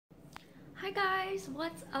Hi guys,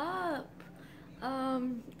 what's up?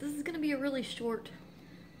 This is gonna be a really short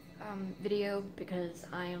video because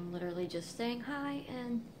I am literally just saying hi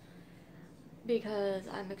and because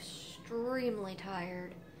I'm extremely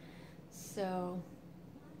tired. So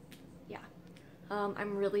yeah,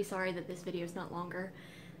 I'm really sorry that this video is not longer,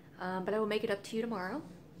 but I will make it up to you tomorrow.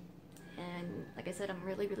 And like I said, I'm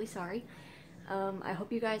really sorry. I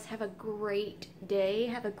hope you guys have a great day,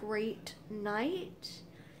 have a great night.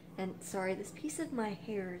 And sorry, this piece of my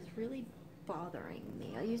hair is really bothering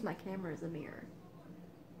me. I use my camera as a mirror.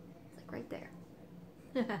 It's like right there.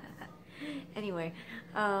 Anyway,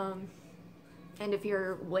 and if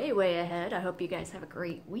you're way ahead, I hope you guys have a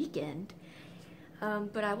great weekend.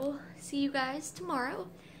 But I will see you guys tomorrow.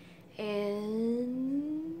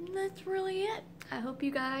 And that's really it. I hope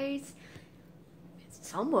you guys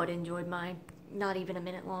somewhat enjoyed my not even a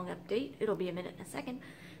minute long update. It'll be a minute and a second,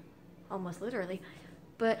 almost literally.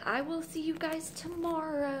 But I will see you guys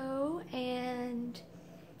tomorrow, and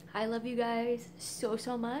I love you guys so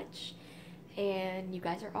much, and you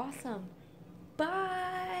guys are awesome.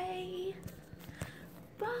 Bye!